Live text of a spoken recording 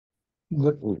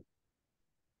Good.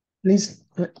 Please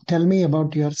tell me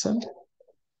about yourself.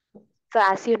 So,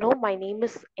 as you know, my name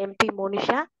is MP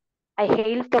Monisha. I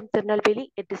hail from Tirunelveli,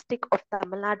 a district of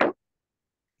Tamil Nadu.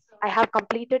 I have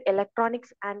completed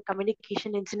electronics and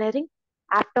communication engineering.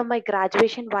 After my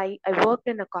graduation, I worked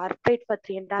in a corporate for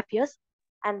 3.5 years.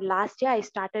 And last year, I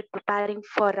started preparing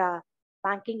for a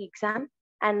banking exam.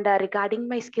 And regarding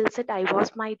my skill set, I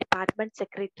was my department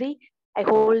secretary. I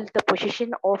hold the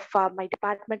position of my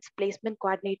department's placement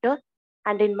coordinator.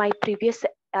 And in my previous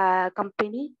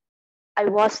company, I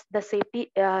was the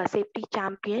safety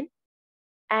champion,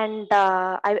 and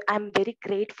I'm very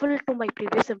grateful to my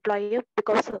previous employer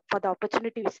because for the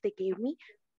opportunity which they gave me.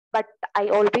 But I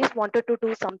always wanted to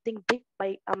do something big.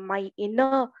 My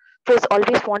inner force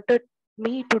always wanted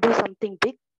me to do something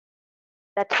big.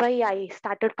 That's why I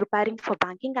started preparing for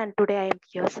banking, and today I am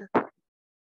here, sir.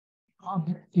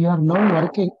 You are now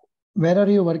working. Where are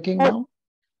you working No, now?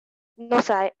 no,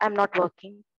 sir, I'm not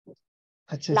working.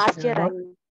 Acha, acha, Last you are year, not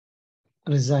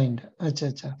resigned.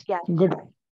 Acha, acha. yeah, Good.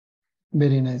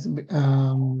 Very nice.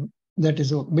 That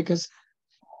is all. Because,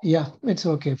 yeah, it's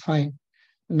okay. Fine.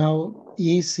 Now,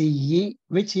 ECE.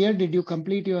 Which year did you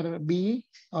complete your BE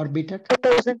or BTech?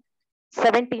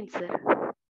 2017,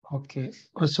 sir. Okay.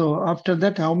 So after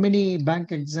that, how many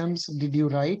bank exams did you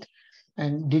write?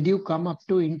 And did you come up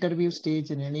to interview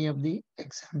stage in any of the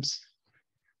exams?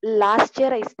 Last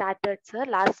year I started, sir.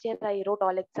 Last year I wrote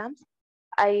all exams.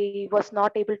 I was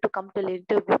not able to come till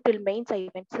interview till mains I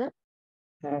went, sir.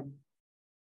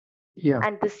 Yeah.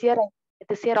 And this year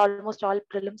almost all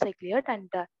prelims I cleared, and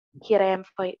here I am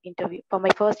for interview for my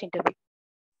first interview.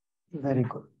 Very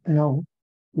good. Now,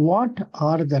 what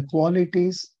are the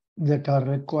qualities that are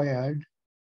required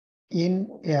in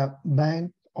a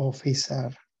bank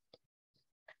officer?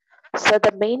 So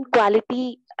the main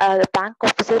quality the bank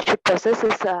officer should possess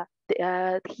is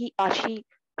he or she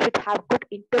should have good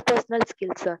interpersonal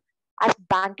skills, sir. As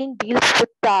banking deals with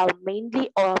mainly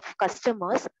of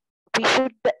customers, we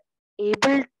should be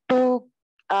able to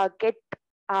get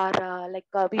our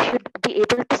we should be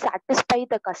able to satisfy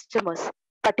the customers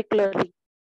particularly.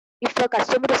 If a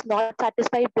customer is not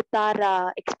satisfied with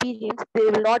our experience, they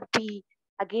will not be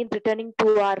again returning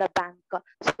to our bank.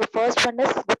 So first one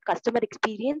is with customer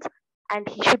experience, and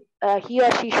he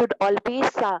or she should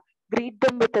always greet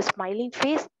them with a smiling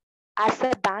face. As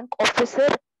a bank officer,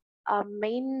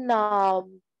 main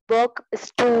work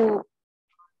is to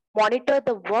monitor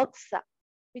the works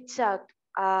which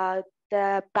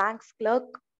the bank's clerk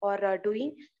are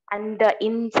doing, and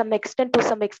to some extent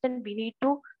we need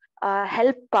to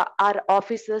help our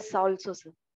officers also,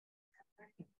 sir,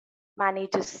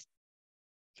 managers.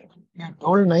 You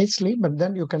told nicely, but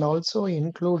then you can also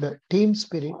include team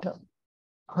spirit,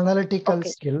 analytical Okay,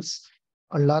 skills,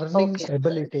 learning okay,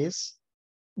 abilities,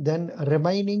 then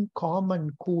remaining calm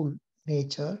and cool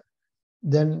nature,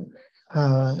 then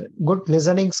good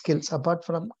listening skills. Apart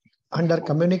from under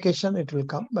communication, it will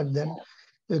come, but then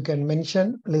you can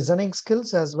mention listening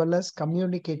skills as well as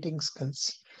communicating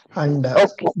skills and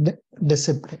okay,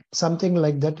 discipline. Something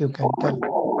like that you can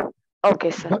tell. okay,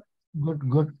 sir. Good, good,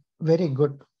 good, very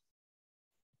good.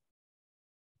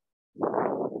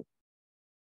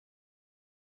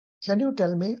 Can you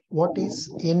tell me what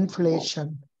is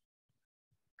inflation?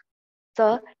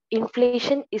 Sir,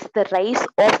 inflation is the rise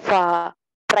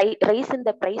in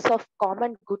the price of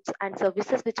common goods and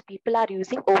services which people are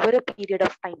using over a period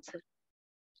of time, sir.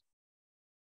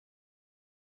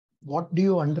 What do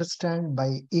you understand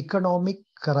by economic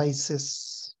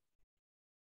crisis?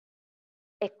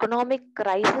 Economic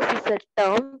crisis is a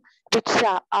term which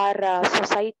our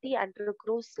society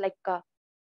undergoes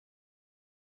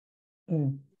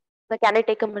Mm. can I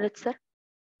take a minute, sir?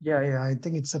 Yeah, I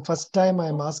think it's the first time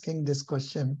I'm asking this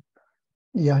question.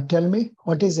 Yeah, tell me,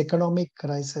 what is economic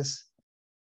crisis?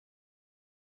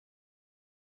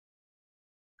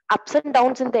 Ups and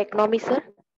downs in the economy, sir.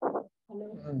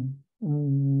 Mm.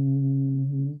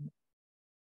 Mm,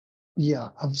 yeah,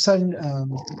 upside.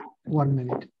 1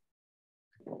 minute.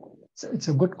 So it's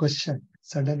a good question.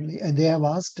 Suddenly, they have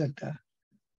asked that,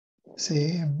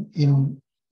 say, in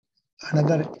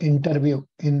another interview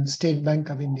in State Bank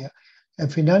of India, a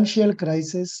financial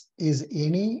crisis is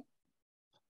any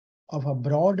of a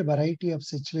broad variety of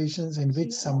situations in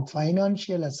which some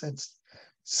financial assets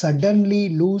suddenly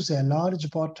lose a large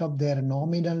part of their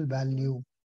nominal value.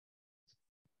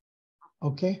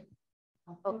 Okay.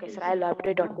 Okay, sir. I'll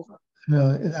update on this.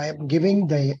 I am giving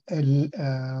the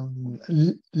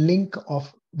link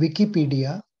of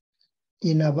Wikipedia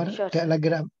in our Sure,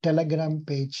 sir. telegram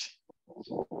page.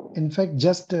 In fact,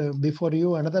 just before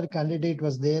you, another candidate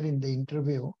was there in the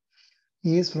interview.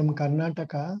 He is from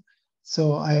Karnataka.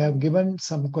 So I have given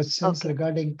some questions Okay.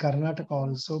 regarding Karnataka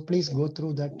also. Please go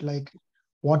through that, like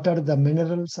what are the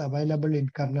minerals available in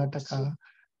Karnataka?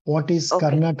 What is Okay.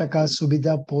 Karnataka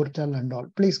Subhida portal and all?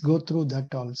 Please go through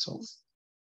that also.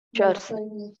 Sure, sir.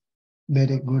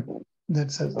 Very good.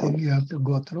 That's a thing you have to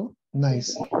go through.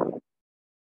 Nice.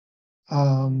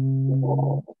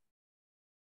 Who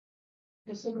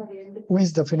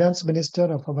is the finance minister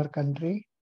of our country?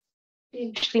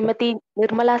 Srimati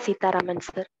Nirmala Sitaraman,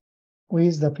 sir. Who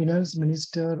is the finance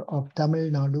minister of Tamil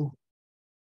Nadu?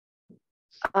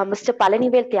 Mr.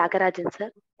 Palanivel Tyagarajan, sir.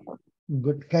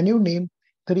 Good. Can you name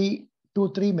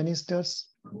two, three ministers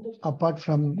apart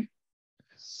from,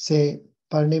 say,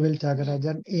 Parnivel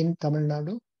Tyagarajan in Tamil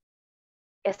Nadu?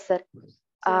 Yes, sir.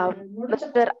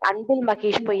 Mr. Anbil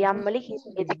Mahesh Poyamali, he is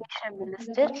education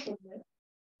minister,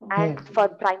 and for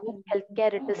primary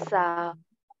healthcare, it is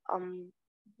um,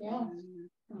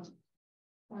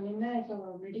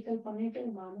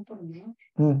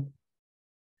 mm,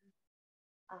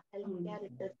 healthcare,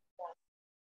 it is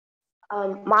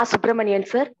Ma Subramanian,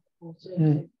 sir,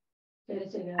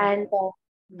 and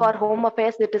for home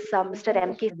affairs, it is Mr.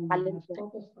 M.K. Stalin, sir.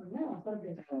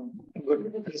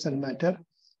 Good. Doesn't matter.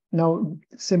 Now,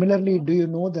 similarly, do you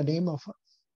know the name of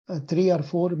three or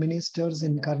four ministers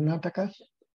in Karnataka?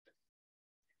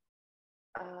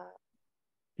 Uh,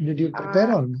 Did you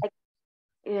prepare or no?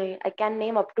 I can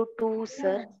name up to two,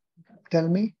 sir. Tell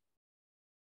me.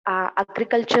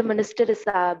 Agriculture minister is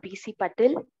B.C.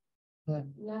 Patil,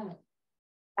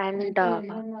 and uh,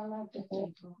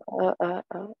 uh, uh,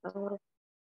 uh,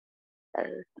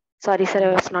 sorry, sir,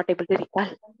 I was not able to recall.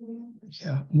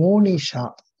 Yeah,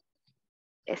 Monisha.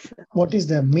 Yes, sir. What is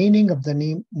the meaning of the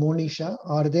name Monisha?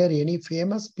 Are there any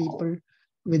famous people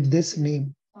with this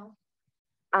name?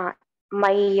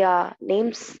 My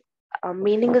name's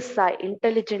meaning is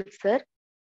intelligent, sir,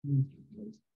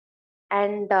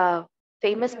 and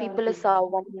famous people is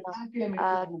one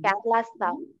Kerala's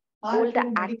old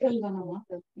actress.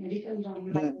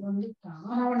 In my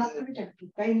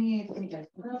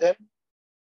Then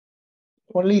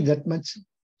only that much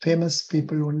famous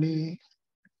people, only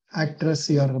actress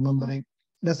you are remembering.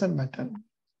 Doesn't matter.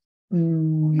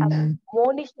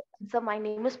 Monisha. So my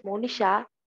name is Monisha.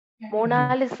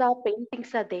 Mona Lisa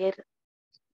paintings are there.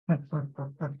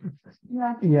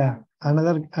 Yeah,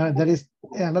 another there is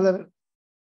another.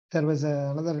 There was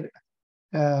another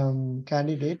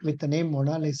candidate with the name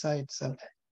Mona Lisa itself.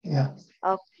 Yeah.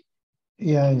 Okay.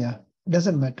 Yeah.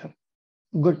 Doesn't matter.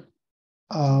 Good.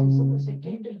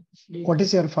 What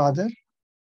is your father?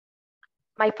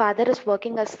 My father is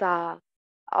working as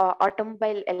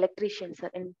automobile electrician, sir,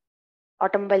 in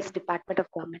automobiles department of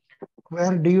government.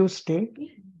 Where do you stay?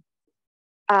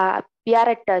 We are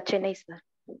at Chennai, sir.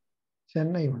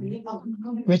 Chennai only.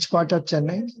 Which part of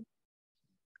Chennai?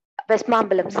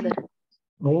 Westmambalam, sir.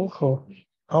 Oh,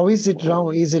 how is it now?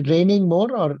 Is it raining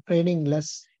more or raining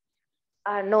less?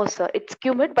 No, sir. It's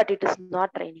humid, but it is not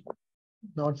raining.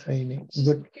 Not raining.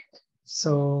 Good.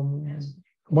 So,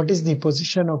 what is the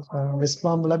position of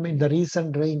Westmambalam in the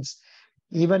recent rains?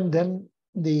 Even then,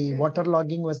 the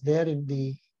waterlogging was there in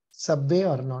the subway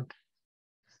or not?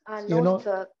 You No, know,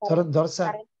 sir.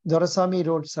 Dorasami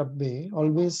Road subway,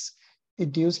 always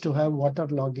it used to have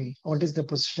waterlogging. What is the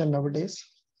position nowadays?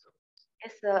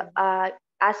 Yes, sir.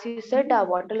 As you said,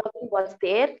 waterlogging was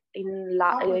there in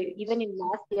even in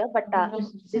last year, but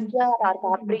this year our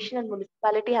corporation and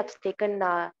municipality have taken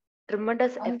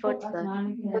tremendous efforts, sir.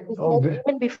 So this Oh, year,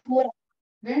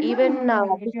 even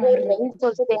before rains,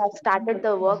 also they have started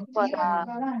the work for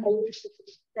drainage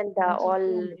systems and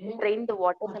all drain the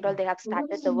waters and all. They have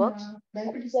started the work.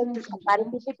 But this year it is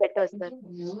comparatively better, sir.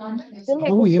 Still, it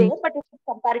how, is im- there, but it is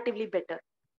comparatively better.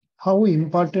 how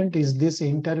important is this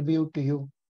interview to you?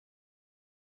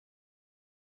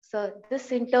 So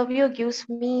this interview gives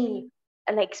me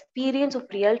an experience of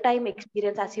real-time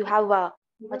experience. As you have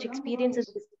much experience in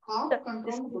this field,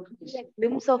 this gives me a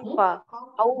glimpse of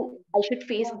how I should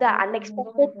face the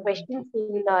unexpected questions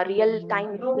in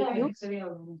real-time interview.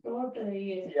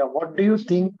 Yeah, what do you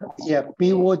think a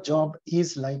PO job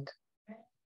is like?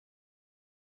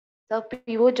 The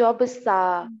PO job is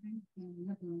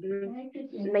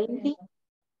mainly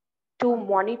to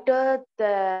monitor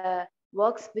the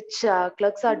works which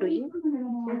clerks are doing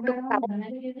and to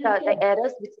correct the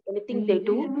errors which anything they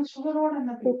do,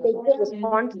 to take the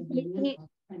responsibility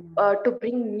to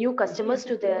bring new customers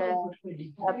to the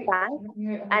bank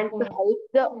and to help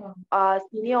the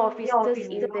senior officers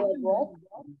in their work,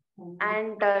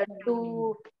 and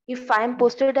to if I'm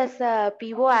posted as a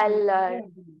PO, I'll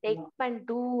take and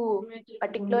do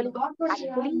particularly.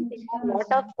 Actually, there are a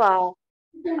lot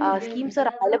of schemes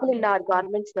are available in our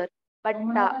government, sir. but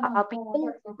our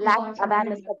people lack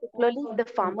awareness, particularly the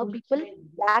farmer people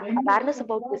lack awareness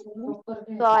about this thing.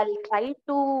 So I'll try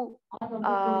to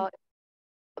uh,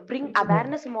 bring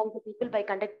awareness among the people by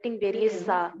conducting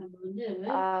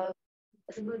uh,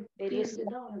 various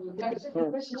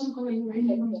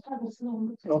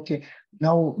Okay.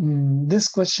 Now, this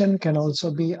question can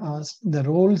also be asked the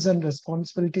roles and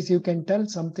responsibilities. You can tell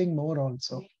something more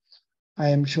also. I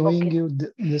am showing okay. you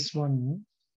this one.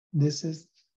 This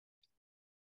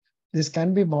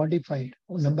can be modified.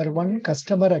 Number one,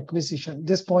 customer acquisition.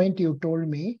 This point you told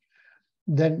me.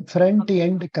 Then front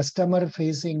end customer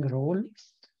facing role.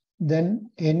 Then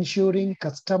ensuring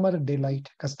customer delight,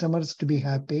 customers to be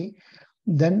happy.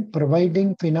 Then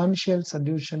providing financial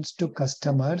solutions to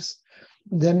customers.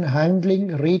 Then handling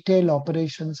retail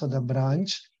operations of the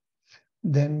branch.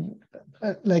 Then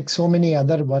like so many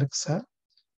other works.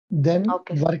 Then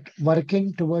Okay.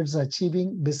 working towards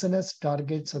achieving business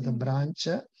targets of the branch.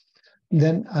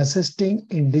 Then assisting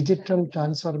in digital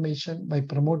transformation by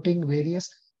promoting various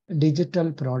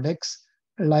digital products,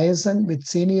 liaison with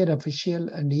senior official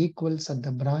and equals at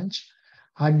the branch,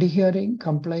 adhering,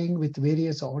 complying with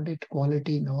various audit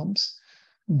quality norms,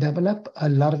 develop a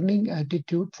learning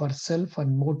attitude for self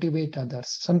and motivate others.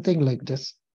 Something like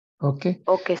this. Okay.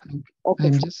 Okay. Okay,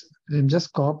 I'm sir. just I'm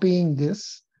just copying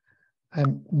this.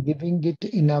 I'm giving it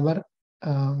in our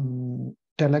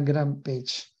Telegram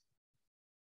page.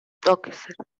 Okay,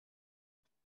 sir.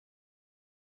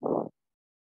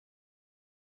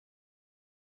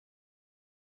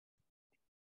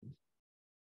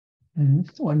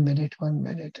 One minute, 1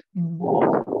 minute.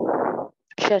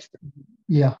 Sure, sir.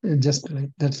 Yeah, just right.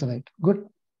 That's right. Good.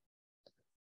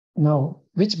 Now,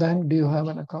 which bank do you have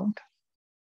an account?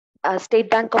 State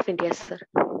Bank of India, sir.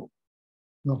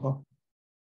 No.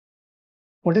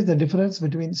 What is the difference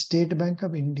between State Bank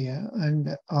of India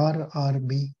and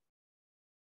RRB?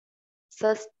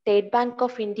 So State Bank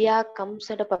of India comes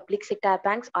under public sector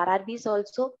banks. RRBs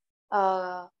also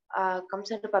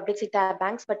comes under public sector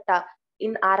banks, but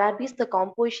in RRBs the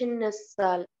composition is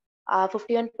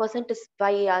 51% is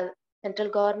by central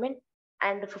government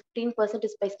and 15%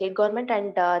 is by state government,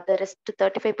 and the rest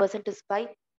 35% is by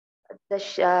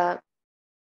the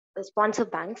sponsor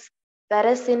banks.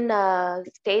 Whereas in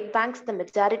state banks, the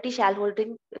majority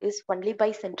shareholding is only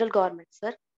by central government,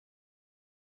 sir.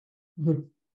 Good.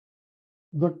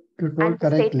 Good. You And told the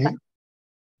state correctly.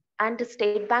 and the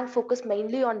state bank focus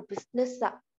mainly on business,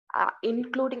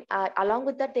 including along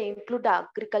with that they include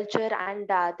agriculture and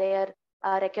their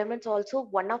requirements also.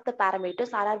 One of the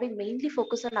parameters RRB mainly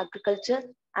focus on agriculture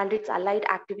and its allied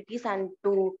activities and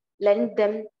to lend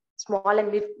them small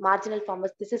and marginal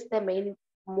farmers. This is the main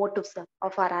motives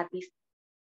of RRBs.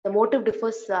 The motive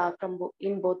differs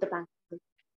in both the banks.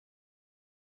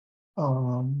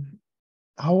 Um,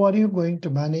 how are you going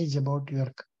to manage about your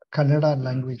Kannada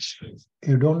language?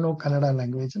 You don't know Kannada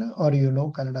language, no? Or you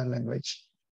know Kannada language?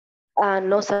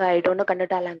 No, sir, I don't know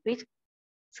Kannada language.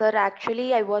 Sir,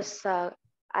 actually, I was a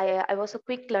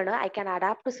quick learner. I can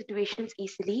adapt to situations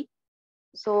easily.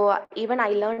 So even I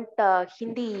learned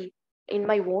Hindi in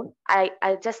my own. I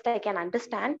can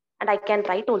understand and I can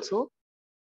write also.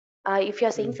 If you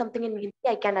are saying Mm. something in Hindi,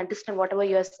 I can understand whatever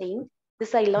you are saying.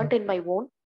 This I learned in my own. Mm.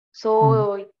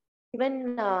 So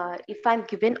even if I'm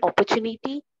given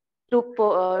opportunity to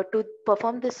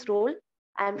perform this role,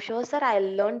 I'm sure, sir,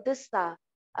 I'll learn this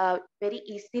very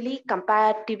easily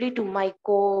comparatively to my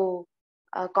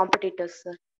competitors,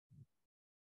 sir.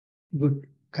 Good.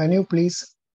 Can you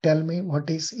please tell me what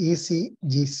is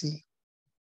ACGC?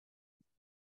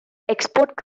 Export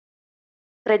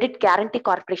Credit Guarantee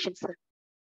Corporation, sir.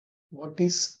 What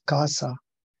is CASA?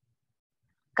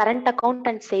 Current account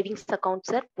and savings account,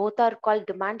 sir. Both are called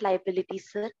demand liabilities,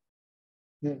 sir.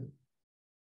 Mm.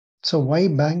 So why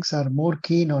banks are more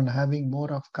keen on having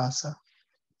more of CASA?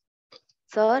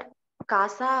 Sir,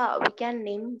 CASA, we can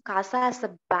name CASA as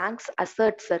a bank's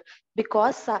asset, sir,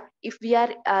 because if we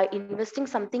are investing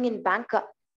something in bank,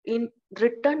 in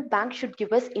return, bank should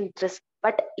give us interest.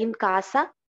 But in CASA,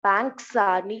 banks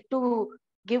need to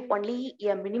give only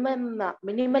a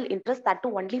minimal interest, that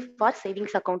too only for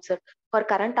savings account, sir. For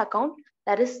current account,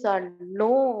 there is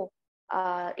no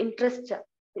interest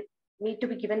need to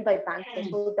be given by banks, sir.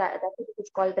 So that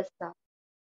is called as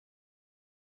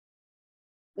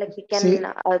like we See,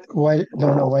 can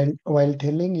while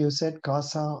telling you said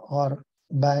CASA or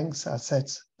banks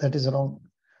assets, that is wrong.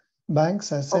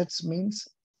 Banks assets means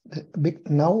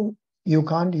now you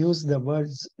can't use the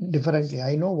words differently.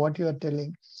 I know what you are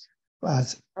telling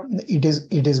as it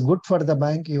is good for the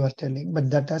bank you are telling, but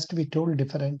that has to be told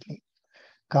differently.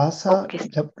 CASA okay.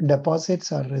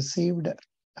 deposits are received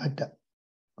at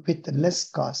with less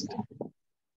cost.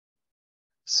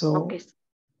 So Okay.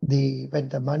 when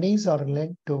the monies are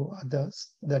lent to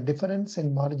others, the difference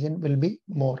in margin will be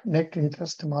more. Net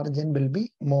interest margin will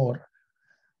be more,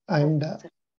 and Okay, sir.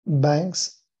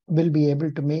 banks will be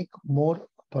able to make more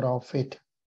profit.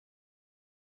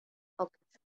 Okay.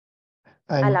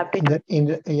 I'll And update.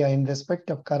 in respect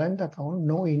of current account,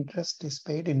 no interest is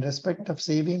paid. In respect of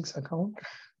savings account,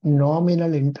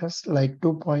 nominal interest like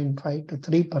 2.5 to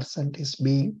 3% is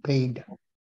being paid.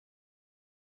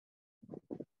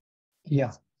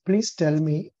 Yeah. Please tell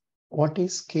me, what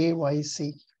is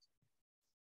KYC?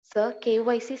 Sir,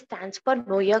 KYC stands for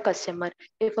Know Your Customer.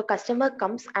 If a customer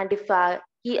comes and if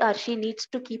he or she needs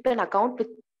to keep an account with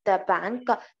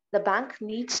the bank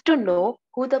needs to know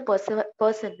who the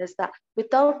person is.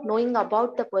 Without knowing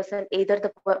about the person, either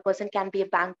the person can be a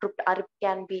bankrupt or it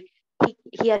can be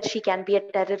he or she can be a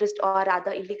terrorist or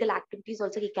other illegal activities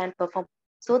also he can perform.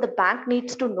 So the bank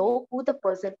needs to know who the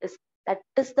person is. That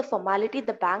is the formality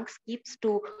the banks keeps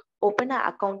to open an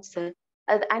account, sir.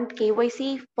 And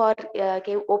KYC for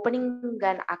opening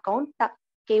an account,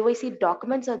 KYC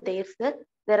documents are there, sir.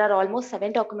 There are almost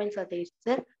 7 documents are there,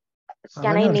 sir. Can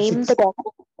 7 I or name the 6?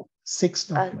 document?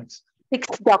 6 Uh, documents. 6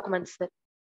 documents, sir.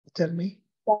 Tell me.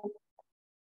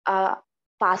 Uh,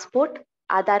 Passport,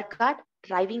 Aadhaar card,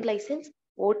 driving license,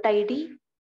 vote ID,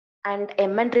 and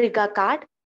Riga card,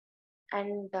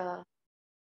 and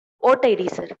vote ID,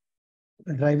 sir.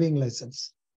 Driving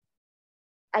license.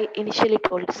 I initially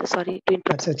told, sir. Sorry to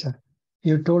interrupt. Acha, acha.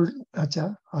 You told,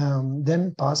 acha.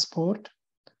 Then passport,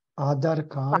 Aadhaar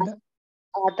card,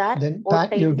 Aadhaar, then vote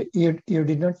ID, you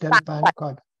did not tell PAN PAN card.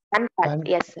 card. PAN card, PAN.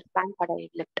 yes, sir. PAN card I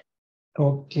left.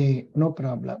 Okay, no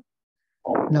problem.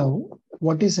 Now,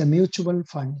 what is a mutual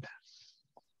fund?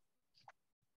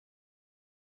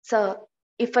 So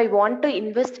if I want to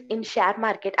invest in share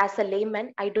market as a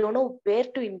layman, I don't know where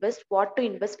to invest, what to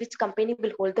invest, which company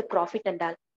will hold the profit and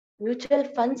all. Mutual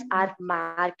funds are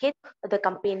market, the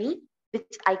company which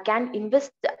I can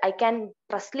invest, I can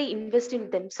trustly invest in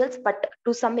themselves, but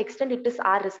to some extent it is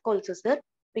our risk also, sir.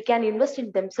 We can invest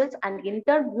in themselves, and in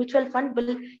turn mutual fund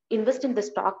will invest in the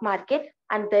stock market,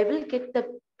 and they will get the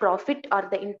profit or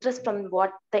the interest from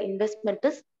what the investment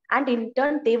is, and in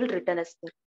turn they will return us,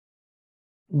 sir.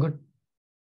 Good.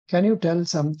 Can you tell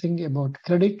something about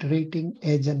credit rating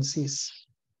agencies?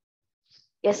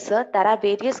 Yes, sir. There are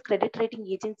various credit rating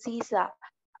agencies.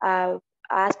 Uh,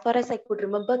 as far as I could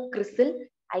remember, CRISIL,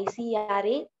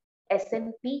 ICRA,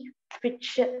 S&P,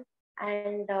 Fitch,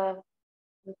 and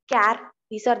CARE.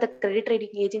 These are the credit rating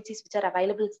agencies which are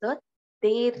available, sir.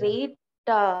 They rate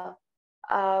uh,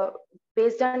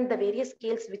 based on the various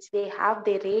scales which they have.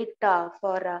 They rate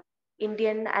for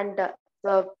Indian and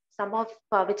some of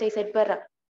which I said were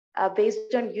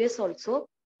based on US also.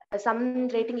 Some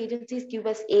rating agencies give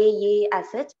us AA as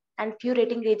such, and few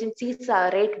rating agencies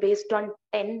rate based on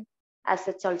 10 as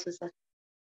such also, sir.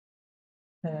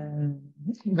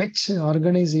 Which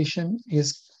organization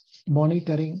is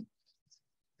monitoring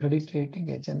credit rating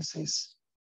agencies?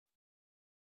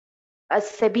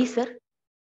 SEBI, sir.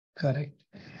 Correct.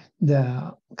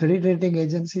 The credit rating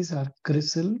agencies are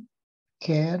CRISIL,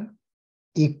 CARE,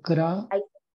 ICRA, I,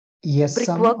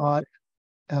 SM, Brickwork.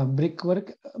 or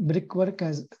Brickwork. Brickwork,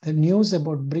 as the news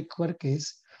about Brickwork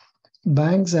is,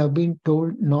 banks have been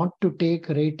told not to take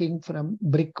rating from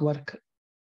Brickwork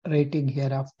rating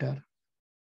hereafter.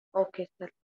 Okay, sir.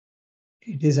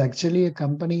 It is actually a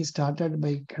company started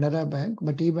by Canara Bank,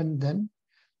 but even then,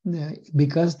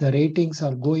 because the ratings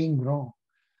are going wrong,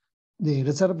 the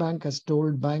Reserve Bank has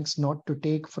told banks not to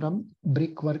take from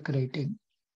Brickwork rating.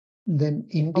 Then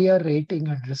India Rating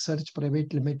and Research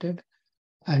Private Limited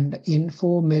and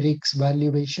Infomerix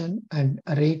Valuation and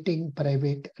Rating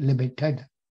Private Limited.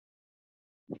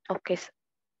 Okay, sir.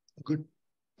 Good,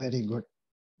 very good.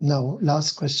 Now,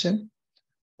 last question.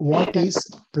 What Sure. is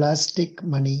plastic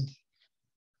money?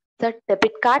 The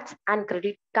debit cards and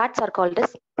credit cards are called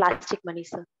as plastic money,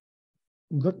 sir.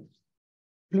 Good.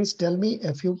 Please tell me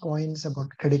a few points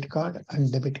about credit card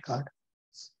and debit card.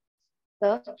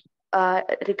 Sir,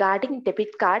 regarding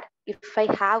debit card, if I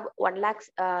have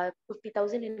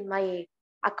 1,50,000 in my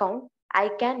account, I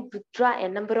can withdraw a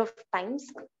number of times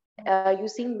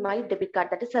using my debit card.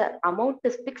 That is, a amount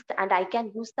is fixed, and I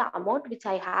can use the amount which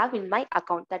I have in my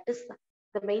account. That is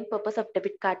the main purpose of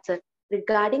debit card, sir.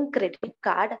 Regarding credit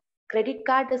card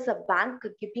is a bank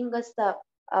giving us the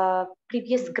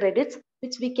previous credits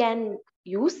which we can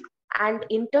use, and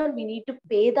in turn we need to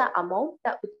pay the amount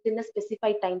within a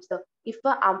specified time, sir. If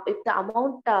the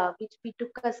amount which we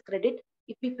took as credit,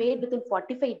 if we paid within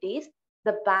 45 days,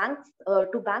 the banks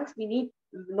to banks we need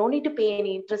no need to pay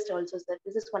any interest also, sir.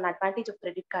 This is one advantage of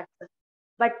credit card, sir.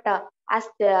 But as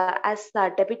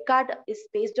the debit card is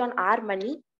based on our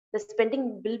money, the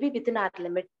spending will be within our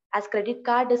limit. As credit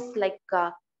card is like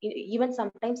even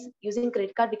sometimes using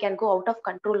credit card we can go out of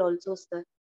control also, sir.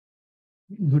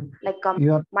 Good. Like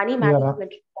You money are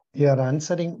management. you are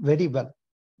answering very well.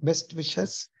 Best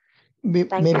wishes.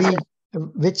 Thank you, Maybe sir.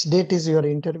 which date is your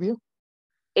interview?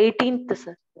 18th,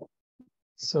 sir.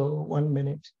 So 1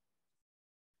 minute.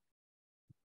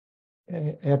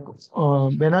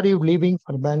 When are you leaving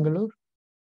for Bangalore?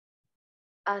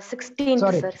 16th,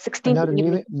 Sorry, sir. when 16th are you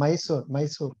evening. leaving? Mysore.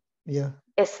 Yeah,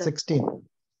 Yes, sir. 16.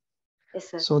 Yes,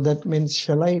 sir. So that means,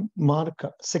 shall I mark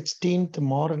 16th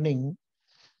morning,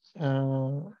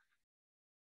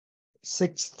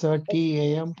 6:30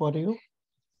 a.m. for you?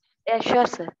 Yeah, sure,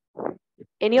 sir.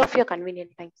 Any of your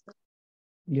convenient times, sir.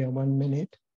 Yeah, 1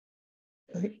 minute.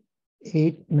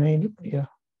 8, 9, yeah.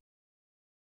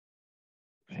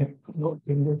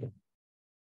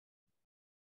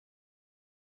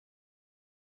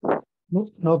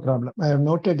 No problem. I have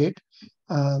noted it.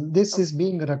 This is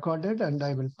being recorded and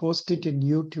I will post it in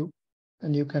YouTube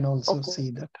and you can also Okay.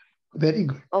 see that. Very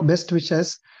good. Okay. Best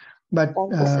wishes. But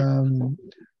Thank you,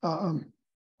 sir.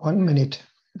 1 minute,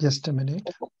 just a minute.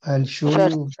 Okay. I'll show Sure,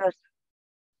 you. sure.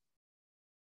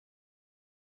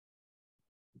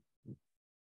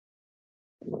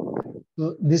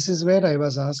 So this is where I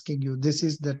was asking you. This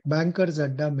is that bankers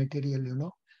ADDA material, you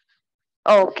know.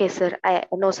 Oh, okay, sir.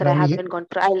 No, sir. I From haven't gone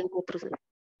through. I'll go through, sir.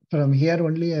 From here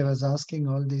only I was asking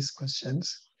all these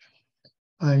questions.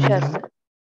 And Sure, sir.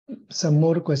 some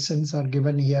more questions are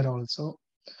given here also.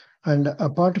 And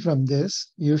apart from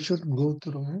this, you should go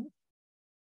through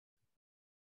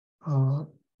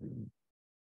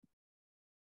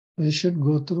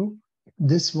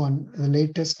this one. The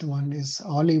latest one is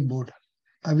olive board.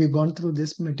 Have you gone through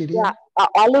this material? Yeah,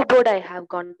 olive board I have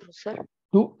gone through, sir.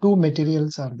 Two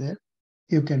materials are there.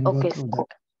 You can go Okay, through sir.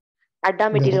 that. ADDA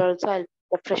material also I'll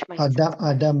refresh myself.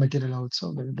 ADDA material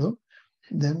also will do.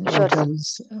 Then Sure, what sir.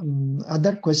 else?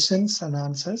 Other questions and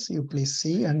answers you please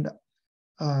see, and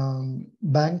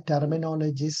bank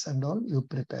terminologies and all you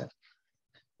prepare.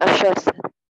 Sure, sir.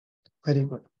 Very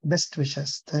good. Best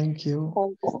wishes. Thank you.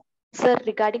 Thank you, sir.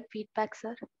 Regarding feedback,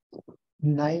 sir.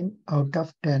 9 out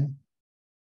of 10.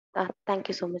 Thank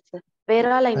you so much, sir.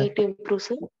 Where all I need to improve,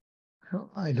 sir?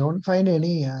 I don't find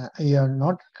any. You are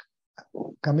not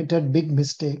committed big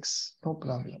mistakes. No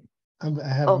problem. I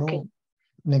have Okay. no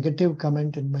negative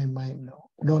comment in my mind now.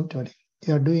 Don't worry.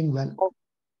 You are doing well. Oh,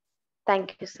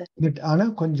 thank you, sir. But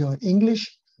Anna, konjo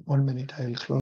English. 1 minute. I will close.